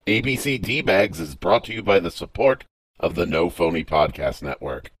ABC D-Bags is brought to you by the support of the No Phony Podcast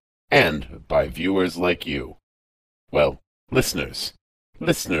Network and by viewers like you. Well, listeners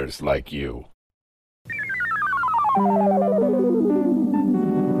like you.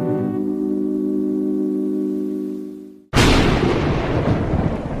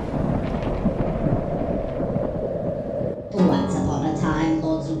 Once upon a time,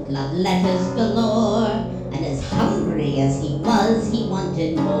 Lord Zoot loved letters galore, and as hungry as he was, he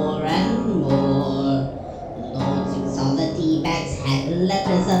wanted more and more. Lord Zoot saw the D-bags had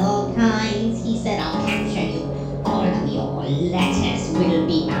letters of all kinds. He said, I'll capture you, all of your letters will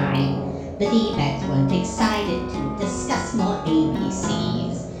be mine. The D-bags weren't excited to discuss more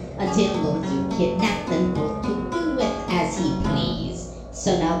ABCs, until Lord Zoot kidnapped them both to do with as he pleased.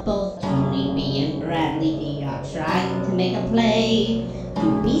 So now both Tony B and Bradley D are trying to make a play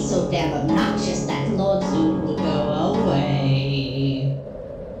to be so damn obnoxious that Lord Zoot will go away.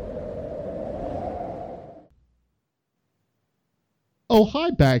 Oh,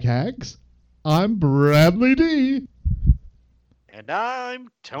 hi, bag hags. I'm Bradley D. And I'm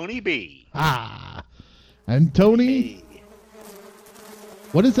Tony B. Ah. And Tony, Hey.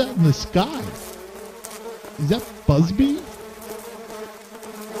 what is that in the sky? Is that Busby?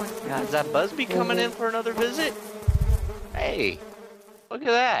 God, is that Busby coming in for another visit? Hey, look at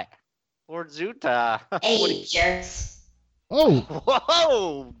that. Lord Zoot, Hey, jerks. Oh,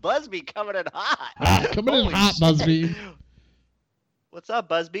 Whoa, Busby coming in hot. coming in Holy hot, shit. Busby. What's up,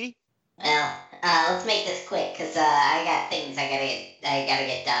 Busby? Well, let's make this quick, cause I got things I gotta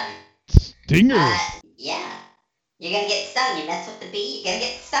get done. Stinger. Yeah. You're gonna get stung. You mess with the bee, you're gonna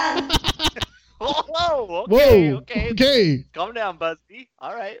get stung. Whoa, Whoa. okay. Okay. Calm down, Busby.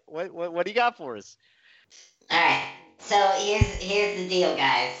 All right, what do you got for us? Alright, so here's the deal,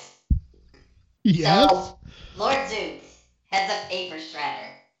 guys. Yes. So, Lord Zoot has a paper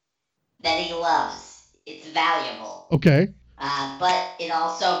shredder that he loves. It's valuable. Okay. But it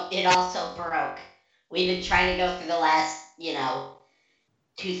also broke. We've been trying to go through the last,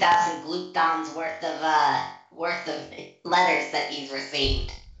 2,000 glutons worth of letters that he's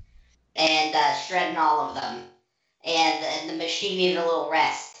received, and shredding all of them. And the machine needed a little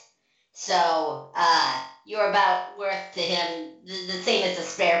rest. So you're about worth to him the same as the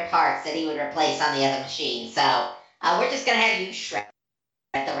spare parts that he would replace on the other machine. So we're just gonna have you shred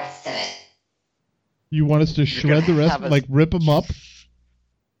the rest of it. You want us to shred the rest, have us- like rip them up?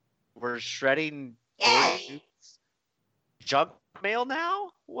 We're shredding Yeah. Lord Zoot's junk mail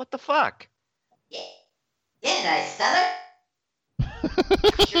now? What the fuck? Yeah, did I stutter?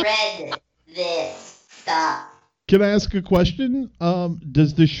 Shred this stuff. Can I ask a question?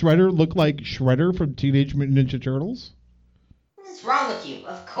 Does the shredder look like Shredder from Teenage Mutant Ninja Turtles? What's wrong with you?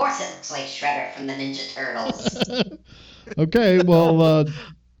 Of course it looks like Shredder from the Ninja Turtles. Okay, well,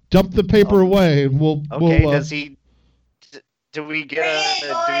 dump the paper away, and we'll. Okay, we'll, does he? Do we get Bring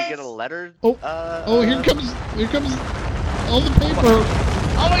it, boys! a letter? Oh, here comes all the paper.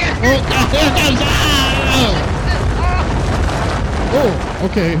 Oh my god! Oh, here it comes! Ah! Oh,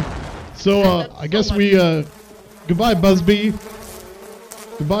 okay. So, I guess we, goodbye, Busby.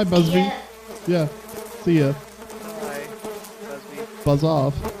 Goodbye, Busby. Yeah. Yeah. See ya. Hi, Busby. Buzz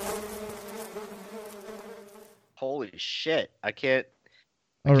off. Holy shit! I can't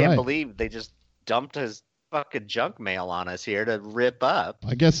All right. believe they just dumped his fucking junk mail on us here to rip up.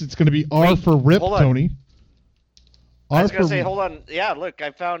 I guess it's going to be R Wait, for rip, hold on. Tony. I was gonna say, hold on. Yeah, look,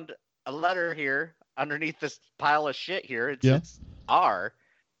 I found a letter here underneath this pile of shit here. It's R.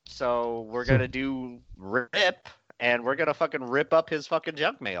 So we're gonna do rip, and we're gonna fucking rip up his fucking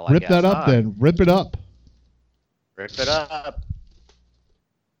junk mail. I Rip guess, that up, huh? then. Rip it up. Rip it up.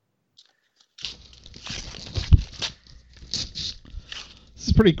 This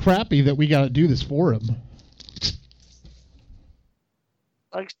is pretty crappy that we got to do this for him.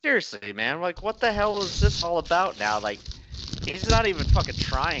 Like, seriously, man. Like, what the hell is this all about now? Like, he's not even fucking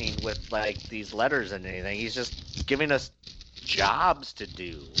trying with, like, these letters and anything. He's just giving us jobs to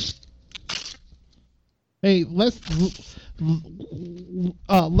do. Hey, less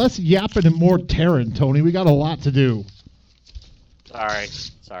yapping and more tearing, Tony. We got a lot to do. Sorry.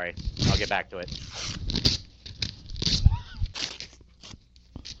 I'll get back to it.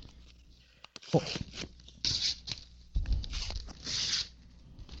 Oh.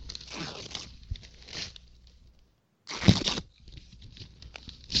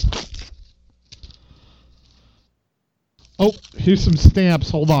 Oh, here's some stamps.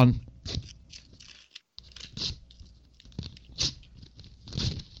 Hold on.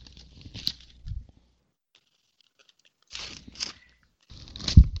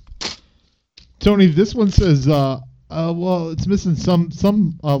 Tony, this one says, Well, it's missing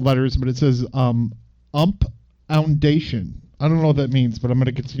some letters, but it says foundation. I don't know what that means, but I'm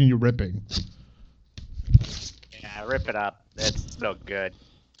going to continue ripping. Yeah, rip it up. It's no good.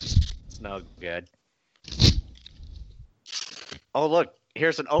 It's no good. Oh, look.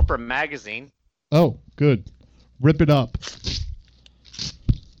 Here's an Oprah magazine. Oh, good. Rip it up.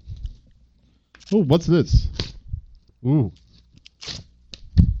 Oh, what's this? Ooh.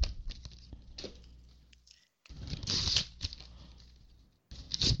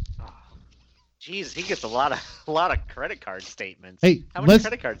 Jeez, he gets a lot of credit card statements. Hey, how many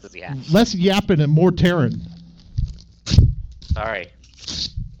credit cards does he have? Less yapping and more tearing. Sorry.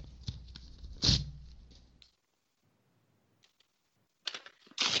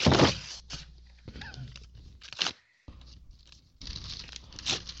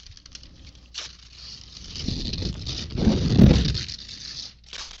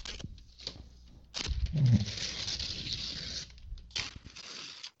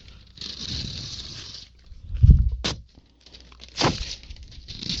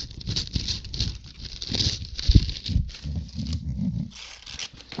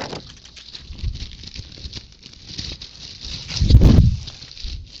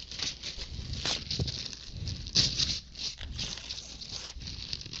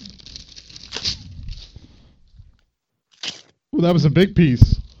 Ooh, that was a big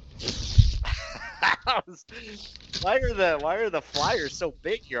piece. Why are the flyers so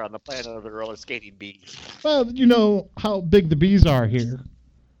big here on the planet of the roller skating bees? Well, you know how big the bees are here.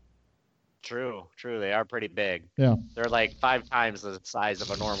 True. They are pretty big. Yeah. They're like 5 times the size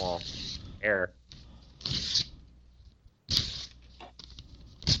of a normal air.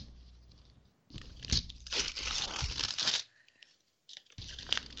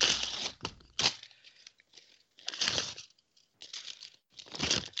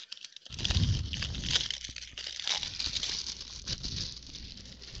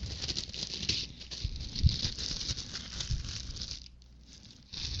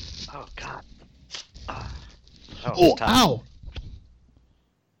 Oh God. Oh, ow!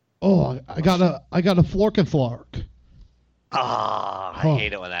 Oh, I got a flork. I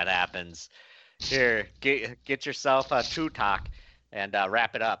hate it when that happens. Here, get yourself a True Talk and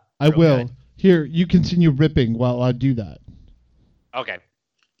wrap it up. I will. Good. Here, you continue ripping while I do that. Okay.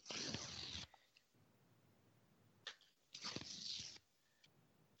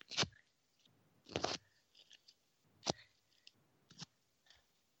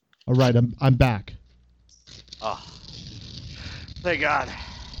 All right, I'm back. Oh, thank God.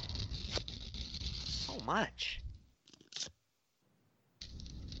 So much.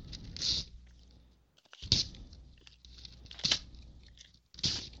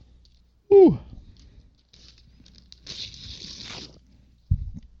 Ooh.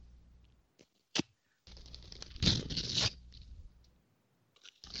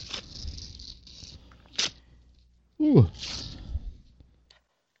 Ooh.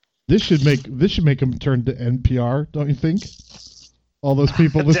 This should make them turn to NPR, don't you think? All those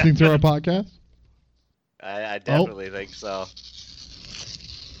people listening to our podcast. I definitely think so.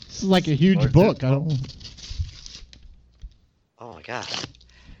 This is like a huge book. I don't. Oh my God.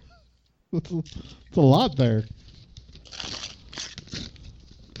 It's a lot there.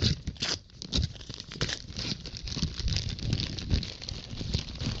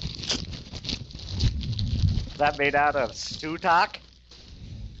 Is that made out of Stew Talk?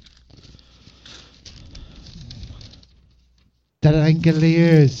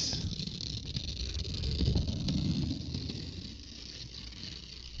 Drangeliers.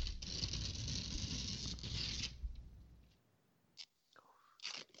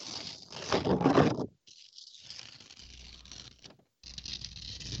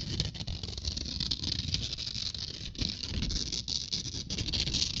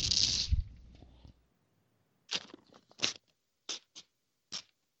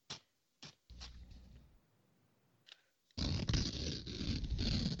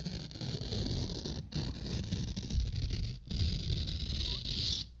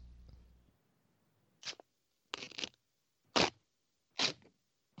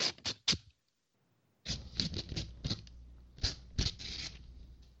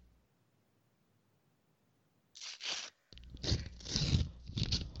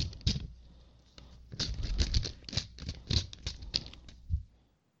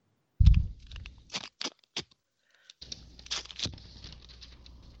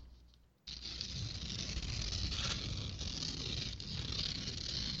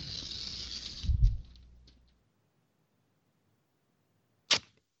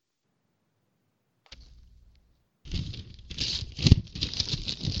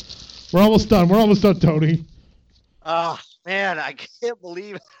 We're almost done, Tony. Oh, man, I can't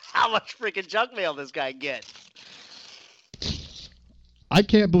believe how much freaking junk mail this guy gets. I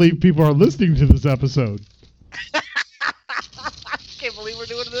can't believe people are listening to this episode. I can't believe we're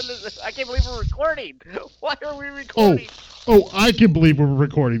doing this. I can't believe we're recording. Why are we recording? Oh, I can believe we're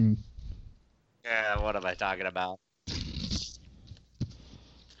recording. Yeah, what am I talking about?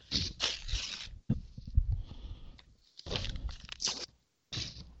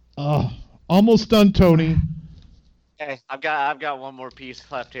 Almost done, Tony. Okay, I've got one more piece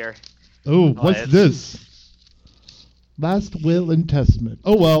left here. Oh, what's this? Last will and testament.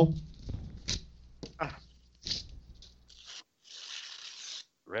 Oh well.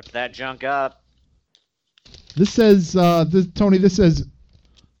 Rip that junk up. This says, Tony. This says,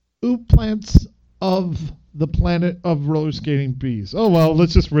 plants of the planet of roller skating bees. Oh well,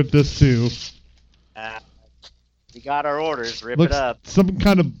 let's just rip this too. We got our orders. Rip it up. Some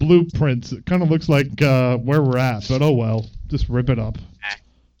kind of blueprints. It kind of looks like where we're at, but oh well. Just rip it up.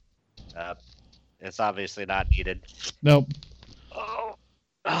 It's obviously not needed. Nope. Oh.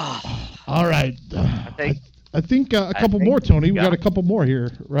 All right. I think a couple more, Tony. We got a couple more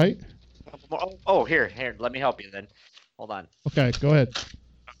here, right? A couple more. Oh, here. Let me help you then. Hold on. Okay, go ahead.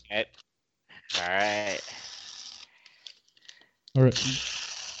 Okay. All right. All right.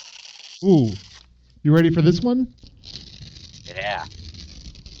 Ooh. You ready for this one? Yeah.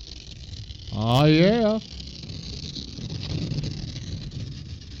 Oh, yeah.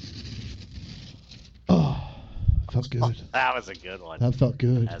 Oh, felt good. That was a good one. That felt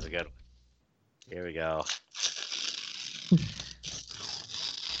good. That was a good one. Here we go.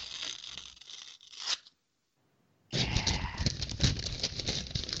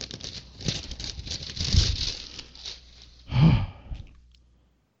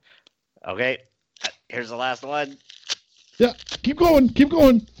 Okay, here's the last one. Yeah, keep going, keep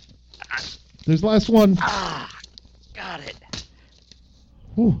going. There's the last one. Got it.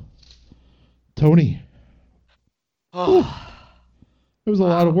 Whew. Tony. Oh, it was a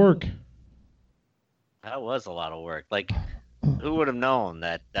lot of work. That was a lot of work. Like, who would have known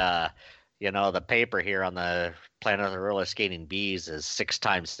that, the paper here on the Planet of the Roller Skating Bees is 6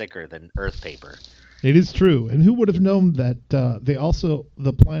 times thicker than Earth paper. It is true. And who would have known that the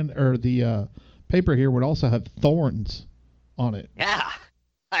paper here would also have thorns on it? Yeah,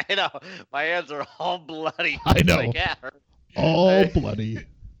 I know. My hands are all bloody. I know. Like, yeah, all bloody.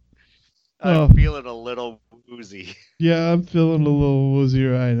 I'm feeling a little woozy. Yeah, I'm feeling a little woozy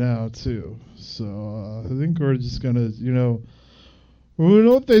right now, too. So I think we're just going to, you know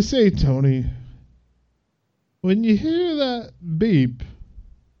what they say, Tony. When you hear that beep,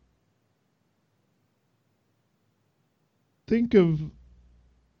 think of,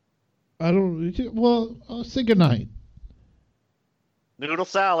 I'll say goodnight. Noodle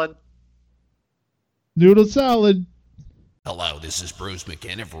salad. Noodle salad. Hello, this is Bruce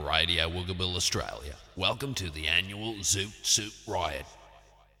McKenna for Radio Woogabool Australia. Welcome to the annual Zoot Suit Riot.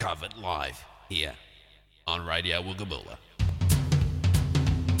 Covered live here on Radio Woogaboola.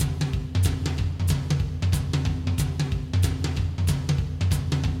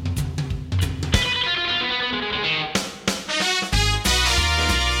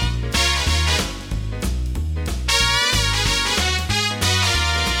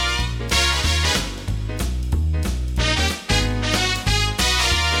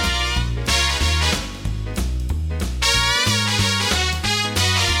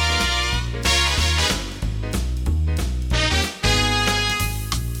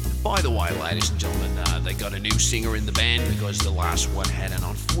 Ladies and gentlemen, they got a new singer in the band because the last one had an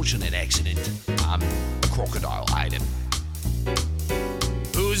unfortunate accident. A crocodile ate him.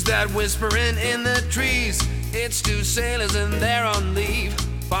 Who's that whispering in the trees? It's 2 sailors and they're on leave.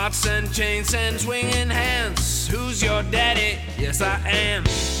 Pots and chains and swinging hands. Who's your daddy? Yes, I am.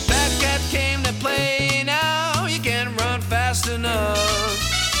 Fat Cat came to play now. You can't run fast enough.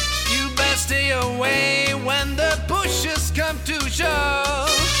 You best stay away when the pushes come to shove.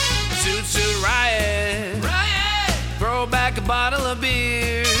 Zoot Suit Riot. Riot. Throw back a bottle of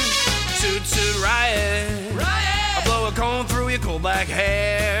beer. Zoot Suit Riot. Riot. I'll blow a comb through your coal black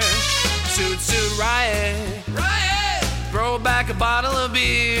hair. Zoot Suit Riot. Riot. Throw back a bottle of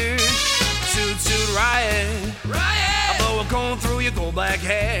beer. Zoot Suit Riot. Riot. I'll blow a comb through your coal black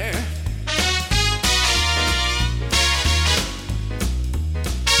hair.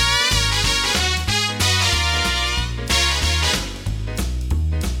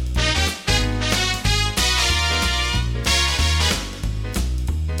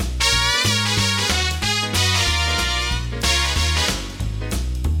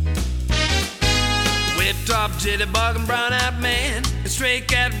 Top jitterbug and brown-eyed man, a stray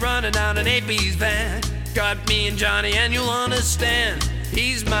cat running down an AP's van. Got me and Johnny and you'll understand.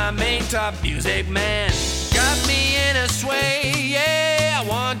 He's my main top music man. Got me in a sway, yeah, I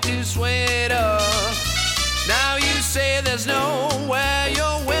want to sway it up. Now you say there's nowhere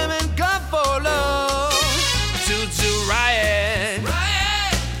your women come for love. Zoot Zoot riot,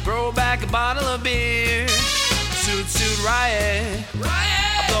 riot. Throw back a bottle of beer. Zoot Zoot riot, riot.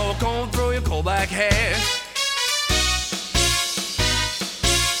 I blow a comb through your coal black hair.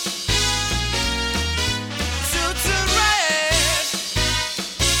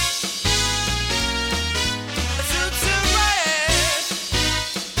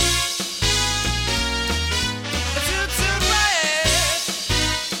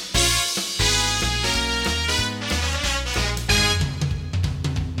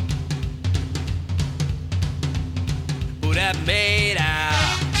 Made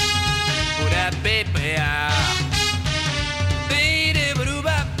out, put that baby out.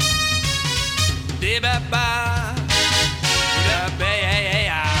 Be-de-ba-doo-bop, de-ba-ba. Put that baby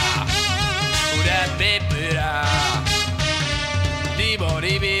out, put that baby out.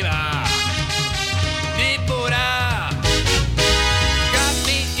 De-bo-de-be-ba, de-bo-da. Got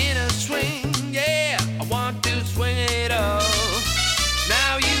me in a swing, yeah, I want to swing it up.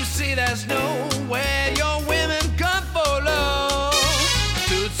 Now you see there's nowhere your women come for love.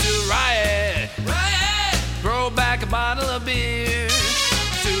 Riot, riot. Throw back a bottle of beer.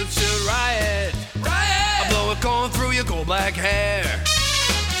 Zoot Zoot riot, riot. I blow a comb through your coal black hair.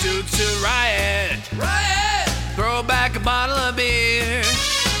 Zoot Zoot riot, riot. Throw back a bottle of beer.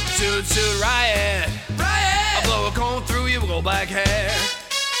 Zoot Zoot riot, riot. I blow a comb through your coal black hair.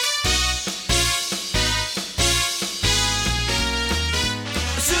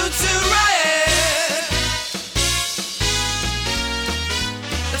 Zoot Zoot riot.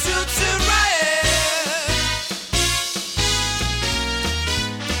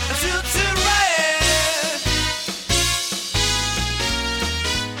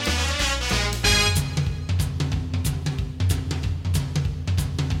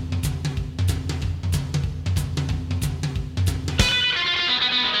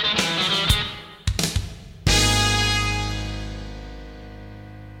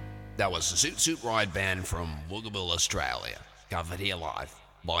 That was the Zoot Zoot Ride Band from Woogabool, Australia. Covered here live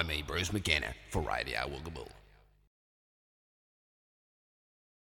by me, Bruce McKenna, for Radio Woogabool.